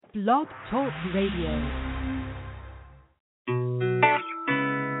Blog Talk Radio.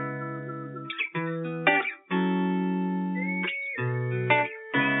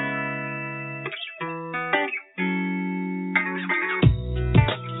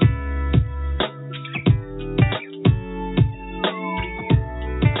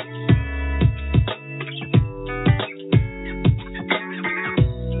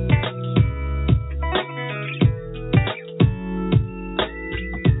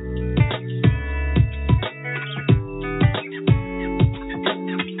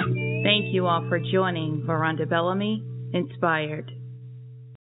 Thank you all for joining Veranda Bellamy Inspired.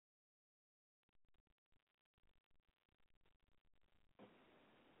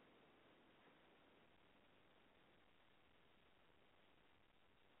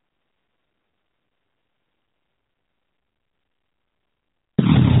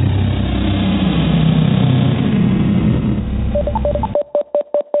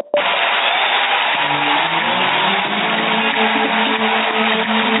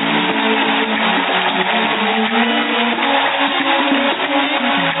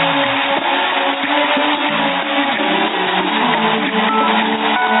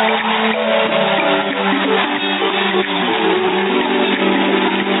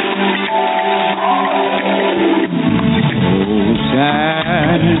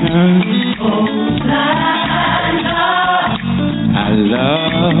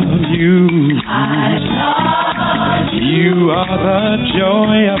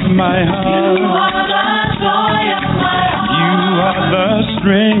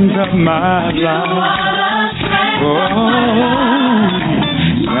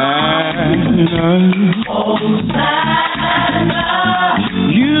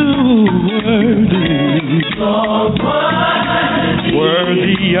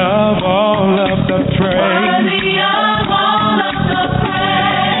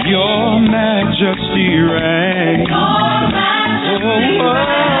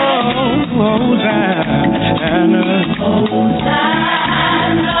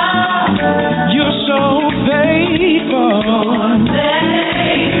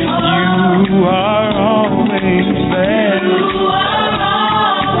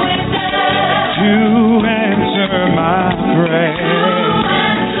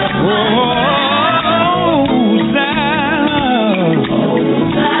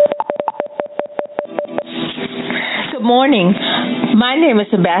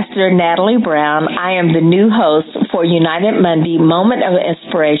 Natalie Brown. I am the new host for United Monday Moment of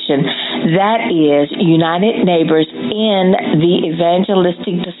Inspiration. That is United Neighbors in the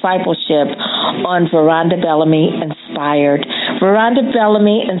Evangelistic Discipleship on Veranda Bellamy Inspired. Veranda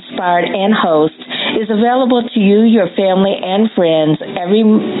Bellamy Inspired and host is available to you, your family, and friends every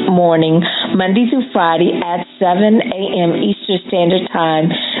morning, Monday through Friday at 7 a.m. Eastern Standard Time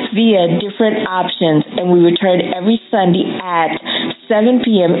via different options, and we return every Sunday at 7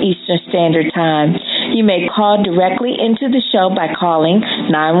 p.m. Eastern Standard Time. You may call directly into the show by calling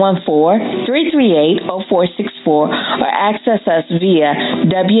 914-338-0464 or access us via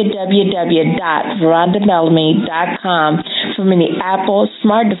www.verandabellamy.com from any Apple,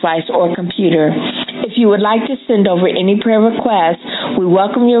 smart device, or computer. If you would like to send over any prayer requests, we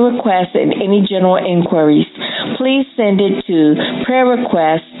welcome your requests and any general inquiries. Please send it to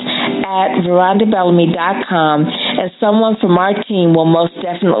prayerrequests@verandabellamy.com, and someone from our team will most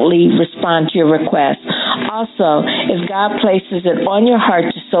definitely respond to your request. Also, if God places it on your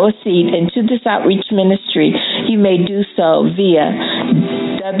heart to sow a seed into this outreach ministry, you may do so via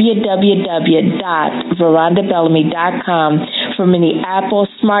www.verandabellamy.com from any Apple,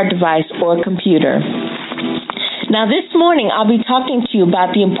 smart device, or computer. Now, this morning, I'll be talking to you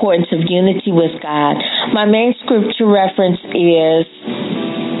about the importance of unity with God. My main scripture reference is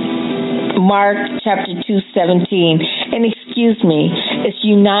Mark chapter 2:17, and excuse me, it's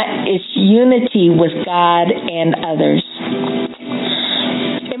unity with God and others.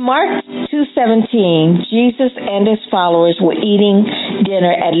 In Mark 2:17, Jesus and his followers were eating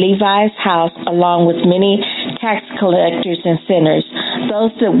dinner at Levi's house along with many tax collectors and sinners.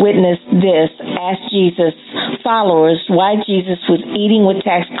 Those that witnessed this asked Jesus' followers why Jesus was eating with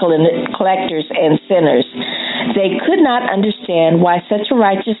tax collectors and sinners. They could not understand why such a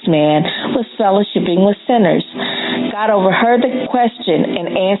righteous man was fellowshipping with sinners. God overheard the question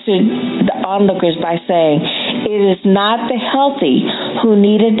and answered the onlookers by saying, "It is not the healthy who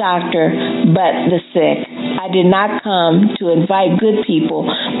need a doctor, but the sick. I did not come to invite good people,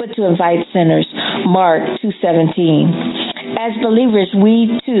 but to invite sinners." Mark 2:17. As believers,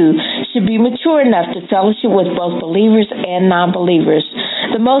 we too should be mature enough to fellowship with both believers and non-believers.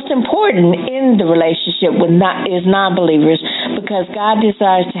 The most important in the relationship is non-believers, because God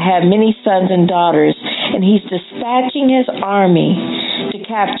desires to have many sons and daughters, and He's dispatching His army to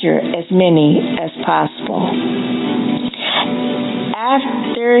capture as many as possible.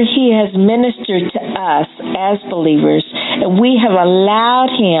 After He has ministered to us as believers, and we have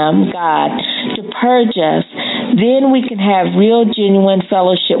allowed Him, God, to purge us, then we can have real, genuine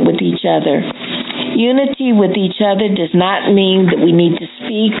fellowship with each other. Unity with each other does not mean that we need to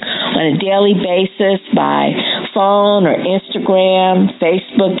speak on a daily basis by phone or Instagram,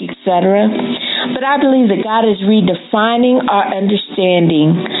 Facebook, etc. But I believe that God is redefining our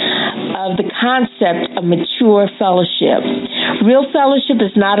understanding of the concept of mature fellowship. Real fellowship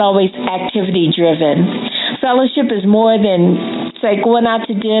is not always activity driven. Fellowship is more than, say, going out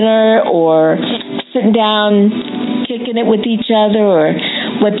to dinner or sitting down, kicking it with each other, or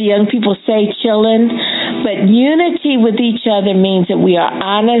what the young people say, chilling. But unity with each other means that we are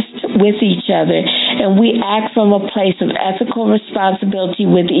honest with each other and we act from a place of ethical responsibility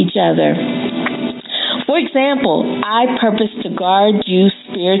with each other. For example, I purpose to guard you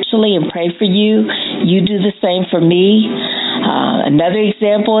spiritually and pray for you. You do the same for me. Another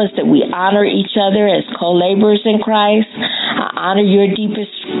example is that we honor each other as co-laborers in Christ. I honor your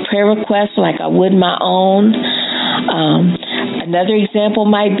deepest prayer requests like I would my own. Another example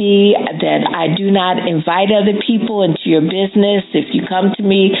might be that I do not invite other people into your business. If you come to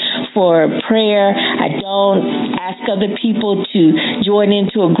me for prayer, I don't ask other people to join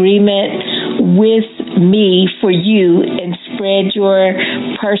into agreement with me for you and spread your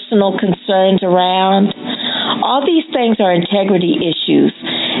personal concerns around. All these things are integrity issues,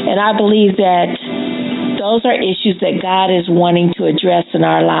 and I believe that those are issues that God is wanting to address in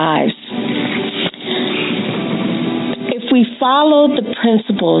our lives. If we follow the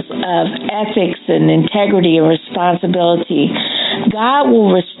principles of ethics and integrity and responsibility, God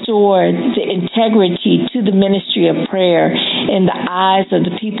will restore the integrity to the ministry of prayer in the eyes of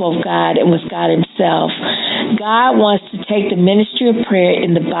the people of God and with God Himself. God wants to take the ministry of prayer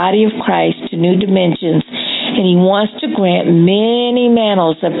in the body of Christ to new dimensions, and He wants to grant many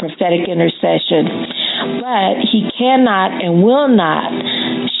mantles of prophetic intercession. But He cannot and will not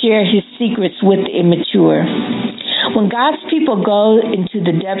share His secrets with the immature. When God's people go into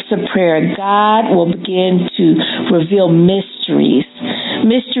the depths of prayer, God will begin to reveal mysteries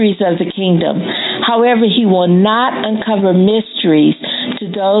of the kingdom. However, He will not uncover mysteries to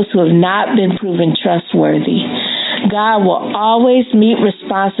those who have not been proven trustworthy. God will always meet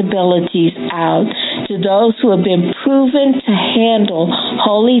responsibilities out to those who have been proven to handle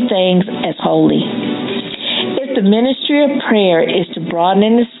holy things as holy. If the ministry of prayer is to broaden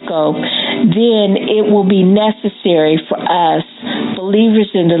in the scope, then it will be necessary for us,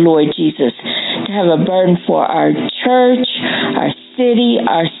 believers in the Lord Jesus, to have a burden for our church, our city,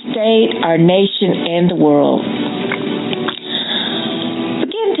 our state, our nation, and the world.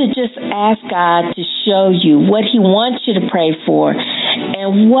 Begin to just ask God to show you what He wants you to pray for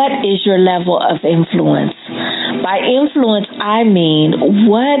and what is your level of influence. By influence, I mean,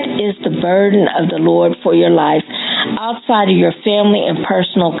 what is the burden of the Lord for your life outside of your family and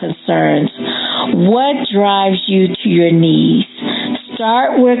personal concerns? What drives you to your knees?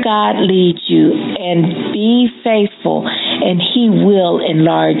 Start where God leads you and be faithful, and He will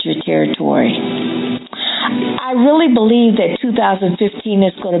enlarge your territory. I really believe that 2015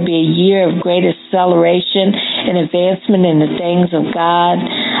 is going to be a year of great acceleration and advancement in the things of God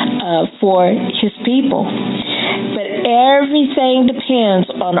for His people. But everything depends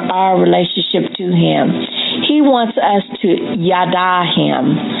on our relationship to Him. He wants us to yada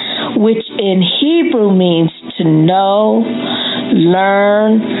Him, which in Hebrew means to know,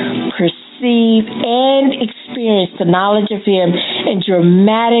 learn, perceive, and experience the knowledge of Him in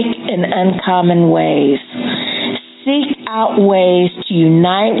dramatic and uncommon ways. Seek out ways to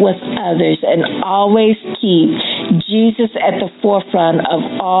unite with others and always keep Jesus at the forefront of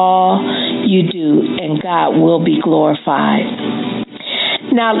all you do, and God will be glorified.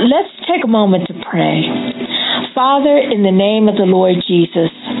 Now, let's take a moment to pray. Father, in the name of the Lord Jesus,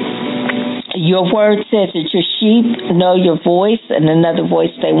 your word says that your sheep know your voice, and another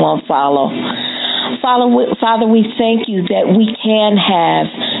voice they won't follow. Father, we thank you that we can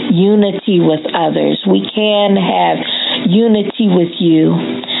have unity with others. We can have unity with you.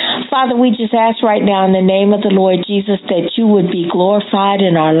 Father, we just ask right now in the name of the Lord Jesus that you would be glorified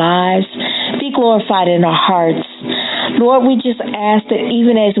in our lives, be glorified in our hearts. Lord, we just ask that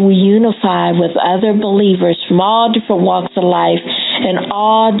even as we unify with other believers from all different walks of life and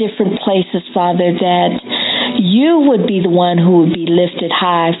all different places, Father, that you would be the one who would be lifted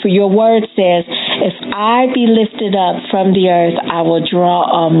high. For your word says, if I be lifted up from the earth, I will draw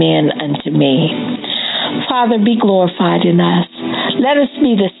all men unto me. Father, be glorified in us. Let us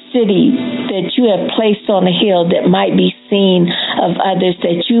be the city that you have placed on a hill that might be seen of others,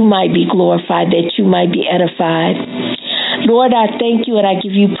 that you might be glorified, that you might be edified. Lord, I thank you and I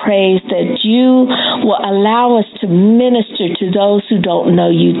give you praise that you will allow us to minister to those who don't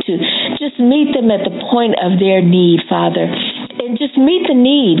know you, to just meet them at the point of their need, Father. And just meet the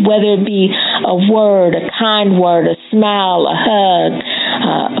need, whether it be a word, a kind word, a smile, a hug,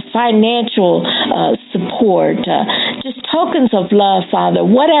 financial support, just tokens of love, Father.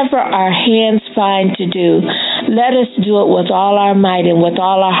 Whatever our hands find to do, let us do it with all our might and with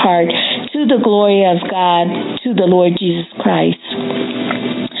all our heart, to the glory of God, to the Lord Jesus Christ.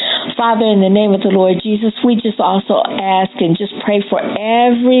 Father, in the name of the Lord Jesus, we just also ask and just pray for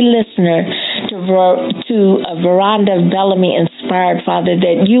every listener to Veranda Bellamy Inspired, Father,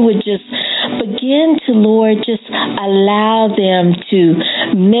 that you would just begin to, Lord, just allow them to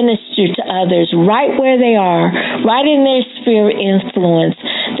minister to others right where they are, right in their sphere of influence,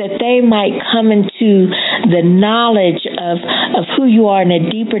 that they might come into the knowledge of who you are in a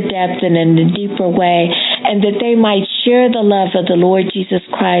deeper depth and in a deeper way, and that they might share the love of the Lord Jesus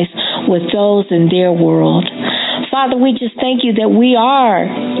Christ with those in their world. Father, we just thank you that we are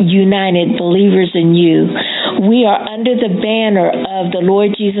united believers in you. We are under the banner of the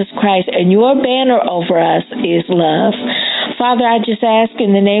Lord Jesus Christ, and your banner over us is love. Father, I just ask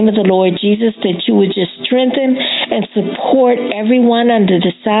in the name of the Lord Jesus that you would just strengthen and support everyone under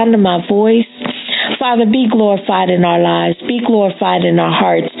the sound of my voice. Father, be glorified in our lives. Be glorified in our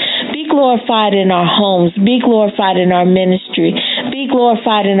hearts. Be glorified in our homes. Be glorified in our ministry. Be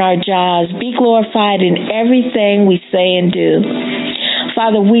glorified in our jobs. Be glorified in everything we say and do.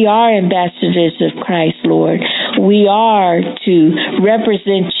 Father, we are ambassadors of Christ, Lord. We are to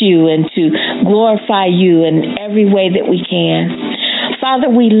represent you and to glorify you in every way that we can. Father,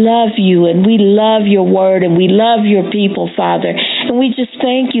 we love you and we love your word and we love your people, Father. And we just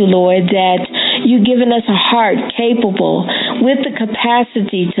thank you, Lord, that you've given us a heart capable with the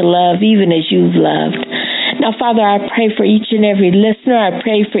capacity to love even as you've loved. Now, Father, I pray for each and every listener. I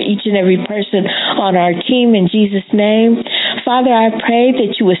pray for each and every person on our team in Jesus' name. Father, I pray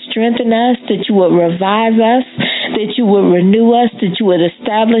that you would strengthen us, that you would revive us, that you would renew us, that you would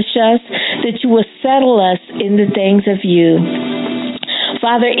establish us, that you would settle us in the things of you.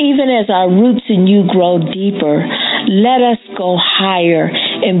 Father, even as our roots in you grow deeper, let us go higher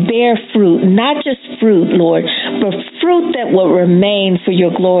and bear fruit, not just fruit, Lord, but fruit that will remain for your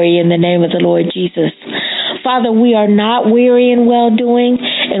glory in the name of the Lord Jesus. Father, we are not weary in well-doing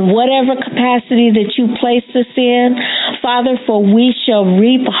in whatever capacity that you placed us in, Father, for we shall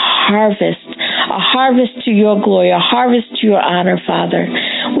reap a harvest to your glory, a harvest to your honor, Father.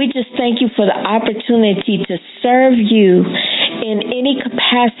 We just thank you for the opportunity to serve you in any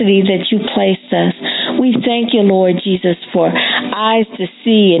capacity that you placed us. We thank you, Lord Jesus, for eyes to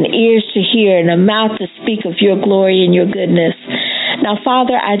see and ears to hear and a mouth to speak of your glory and your goodness. Now,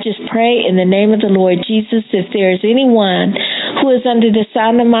 Father, I just pray in the name of the Lord Jesus, if there is anyone who is under the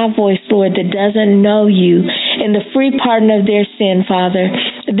sound of my voice, Lord, that doesn't know you in the free pardon of their sin, Father,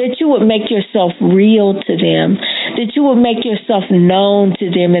 that you would make yourself real to them, that you would make yourself known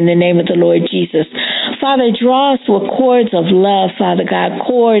to them in the name of the Lord Jesus. Father, draw us with cords of love, Father God,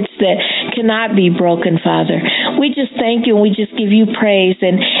 cords that cannot be broken, Father. We just thank you and we just give you praise.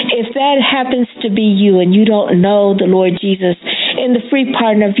 And if that happens to be you and you don't know the Lord Jesus in the free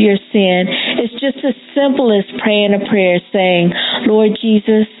pardon of your sin, it's just as simple as praying a prayer saying, Lord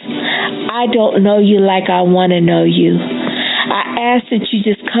Jesus, I don't know you like I want to know you. I ask that you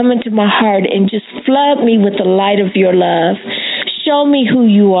just come into my heart and just flood me with the light of your love. Show me who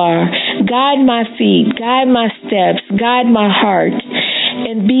you are. Guide my feet, guide my steps, guide my heart,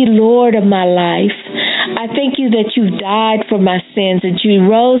 and be Lord of my life. I thank you that you died for my sins, that you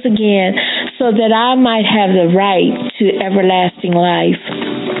rose again so that I might have the right to everlasting life.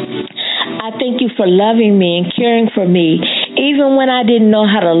 I thank you for loving me and caring for me, even when I didn't know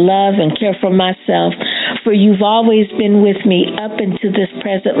how to love and care for myself, for you've always been with me up into this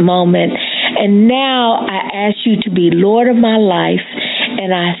present moment. And now I ask you to be Lord of my life,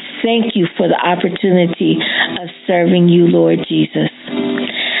 and I thank you for the opportunity of serving you, Lord Jesus.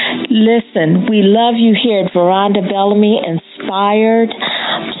 Listen, we love you here at Veranda Bellamy Inspired.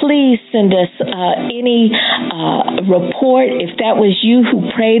 Please send us any report if that was you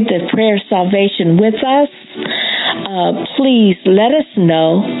who prayed the prayer of salvation with us. Please let us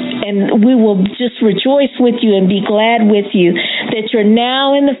know, and we will just rejoice with you and be glad with you that you're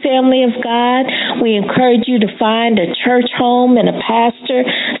now in the family of God. We encourage you to find a church home and a pastor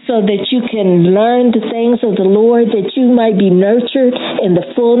so that you can learn the things of the Lord, that you might be nurtured in the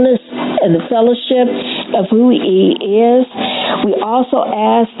fullness and the fellowship of who He is. We also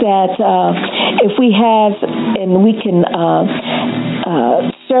ask that if we have, and we can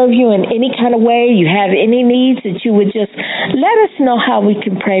serve you in any kind of way, you have any needs, that you would just let us know how we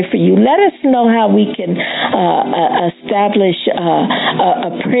can pray for you. Let us know how we can establish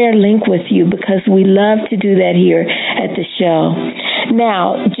a prayer link with you, because we love to do that here at the show.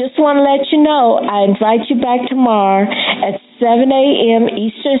 Now, just want to let you know, I invite you back tomorrow at 7 a.m.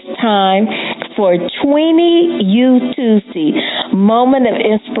 Eastern Time for Tweenie U Tuesday, Moment of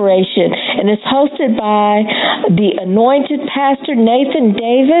Inspiration. And it's hosted by the anointed pastor Nathan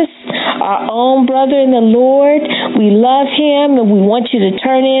Davis, our own brother in the Lord. We love him, and we want you to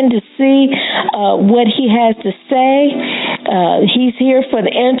turn in to see what he has to say. He's here for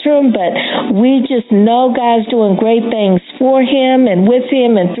the interim, but we just know God's doing great things for him and with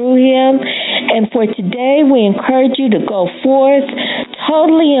him and through him. And for today, we encourage you to go forth,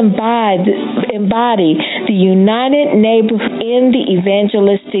 totally embody the united neighbor in the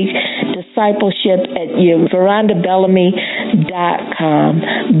evangelistic discipleship at verondabellamy.com.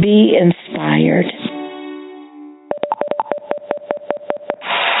 Be inspired.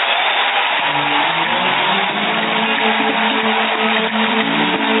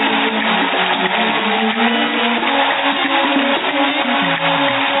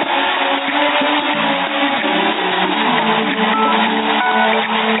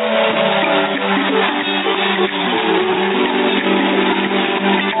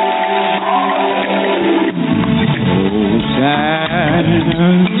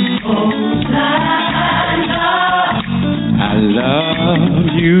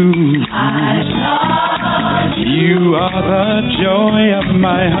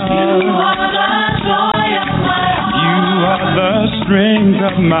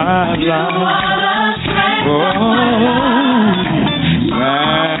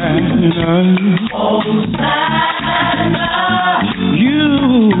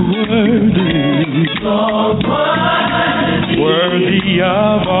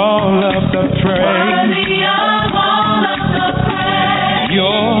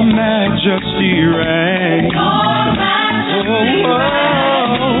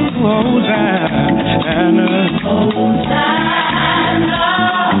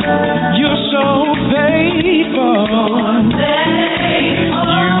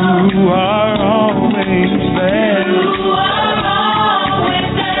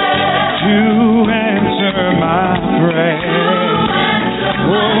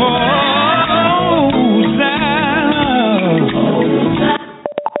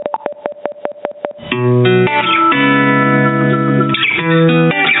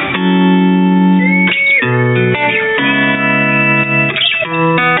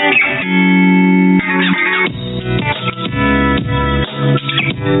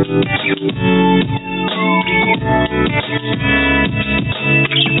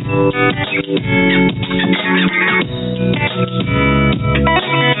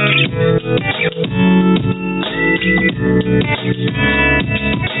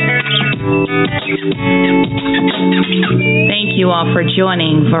 Thank you all for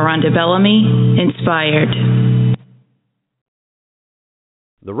joining Veranda Bellamy Inspired.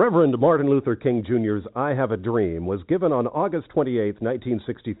 The Reverend Martin Luther King Jr.'s I Have a Dream was given on August 28,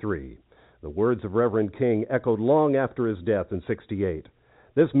 1963. The words of Reverend King echoed long after his death in '68.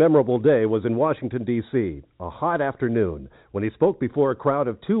 This memorable day was in Washington, D.C., a hot afternoon, when he spoke before a crowd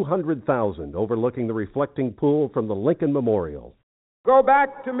of 200,000 overlooking the reflecting pool from the Lincoln Memorial. Go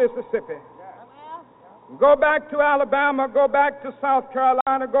back to Mississippi. Go back to Alabama. Go back to South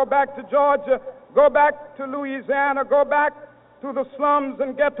Carolina. Go back to Georgia. Go back to Louisiana. Go back to the slums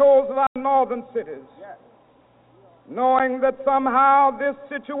and ghettos of our northern cities. Knowing that somehow this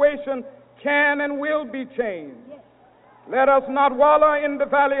situation can and will be changed. Let us not wallow in the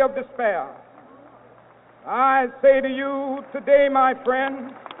valley of despair. I say to you today, my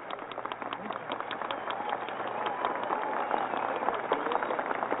friend,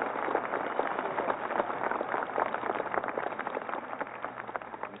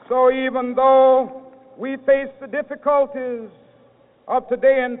 so even though we face the difficulties of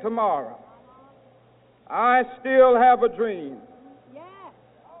today and tomorrow, I still have a dream.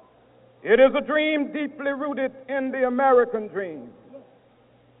 It is a dream deeply rooted in the American dream.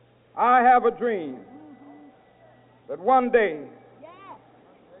 I have a dream that one day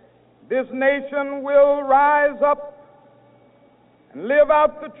this nation will rise up and live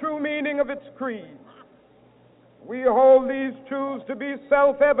out the true meaning of its creed. We hold these truths to be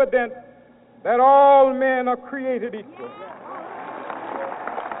self-evident, that all men are created equal.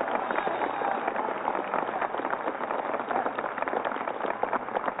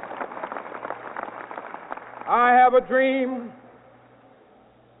 I have a dream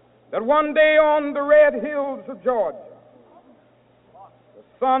that one day on the red hills of Georgia, the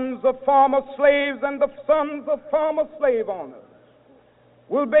sons of former slaves and the sons of former slave owners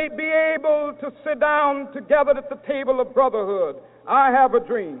will be able to sit down together at the table of brotherhood. I have a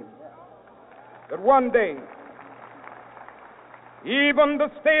dream that one day, even the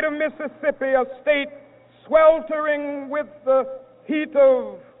state of Mississippi, a state sweltering with the heat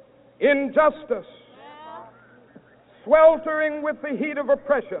of injustice, sweltering with the heat of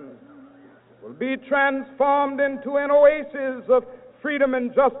oppression, will be transformed into an oasis of freedom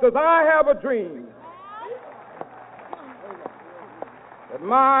and justice. I have a dream that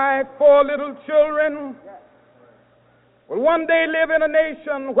my 4 little children will one day live in a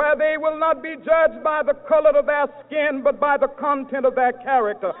nation where they will not be judged by the color of their skin, but by the content of their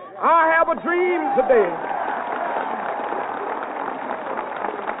character. I have a dream today.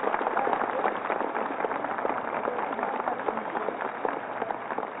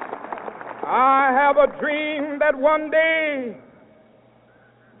 I have a dream that one day,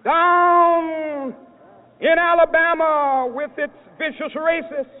 down in Alabama, with its vicious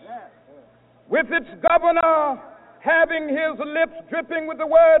racists, with its governor having his lips dripping with the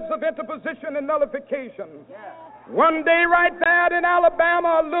words of interposition and nullification, one day right there in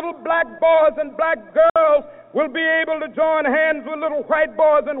Alabama, little black boys and black girls will be able to join hands with little white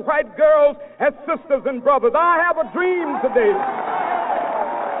boys and white girls as sisters and brothers. I have a dream today.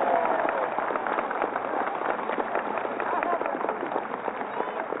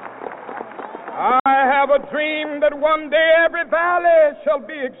 I have a dream that one day every valley shall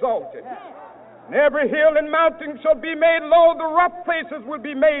be exalted, and every hill and mountain shall be made low. The rough places will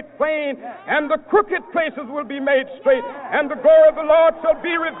be made plain, and the crooked places will be made straight, and the glory of the Lord shall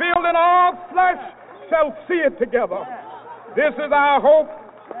be revealed, and all flesh shall see it together. This is our hope.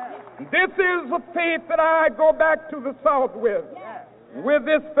 This is the faith that I go back to the South with. With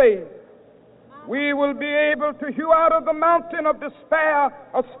this faith, we will be able to hew out of the mountain of despair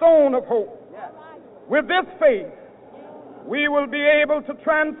a stone of hope. With this faith, we will be able to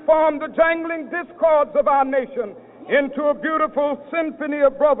transform the jangling discords of our nation into a beautiful symphony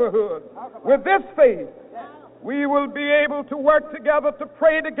of brotherhood. With this faith, we will be able to work together, to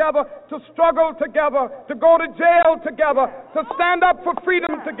pray together, to struggle together, to go to jail together, to stand up for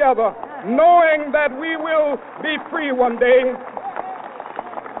freedom together, knowing that we will be free one day.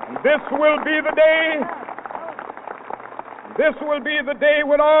 This will be the day. This will be the day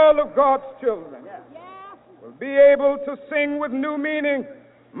when all of God's children will be able to sing with new meaning,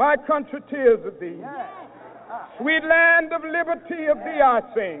 "My country, tears of thee. Sweet land of liberty, of thee I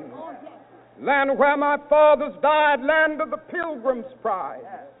sing. Land where my fathers died, land of the pilgrim's pride.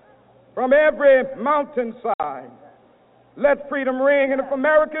 From every mountainside, let freedom ring. And if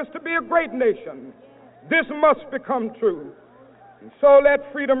America is to be a great nation, this must become true. And so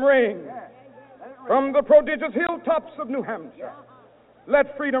let freedom ring. From the prodigious hilltops of New Hampshire,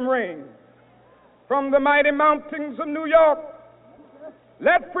 let freedom ring. From the mighty mountains of New York,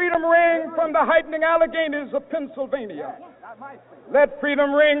 let freedom ring. From the heightening Alleghanies of Pennsylvania, let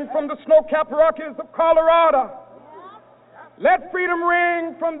freedom ring. From the snow-capped Rockies of Colorado, let freedom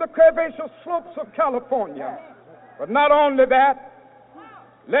ring. From the curvaceous slopes of California. But not only that,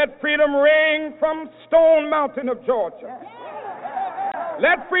 let freedom ring from Stone Mountain of Georgia.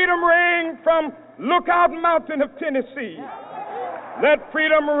 Let freedom ring from Lookout Mountain of Tennessee. Let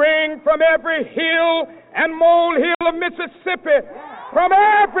freedom ring from every hill and molehill of Mississippi, from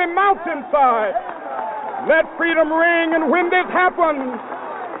every mountainside. Let freedom ring. And when this happens,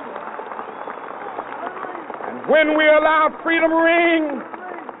 and when we allow freedom ring,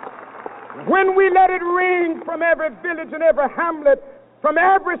 when we let it ring from every village and every hamlet, from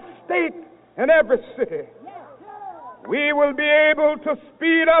every state and every city, we will be able to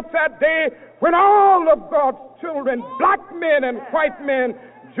speed up that day when all of God's children, black men and white men,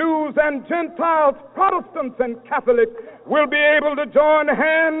 Jews and Gentiles, Protestants and Catholics, will be able to join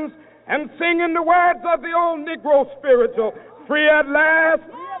hands and sing in the words of the old Negro spiritual, "Free at last,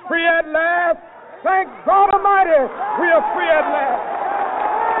 free at last. Thank God Almighty, we are free at last."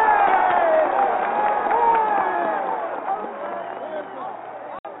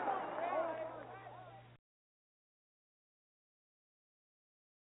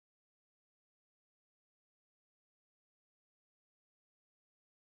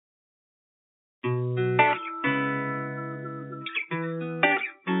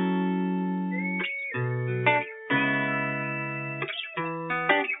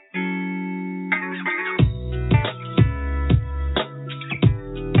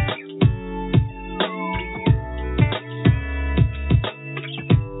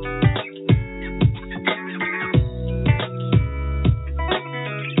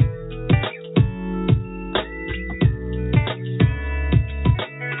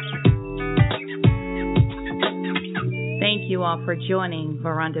 you all for joining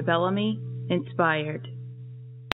Veranda Bellamy Inspired.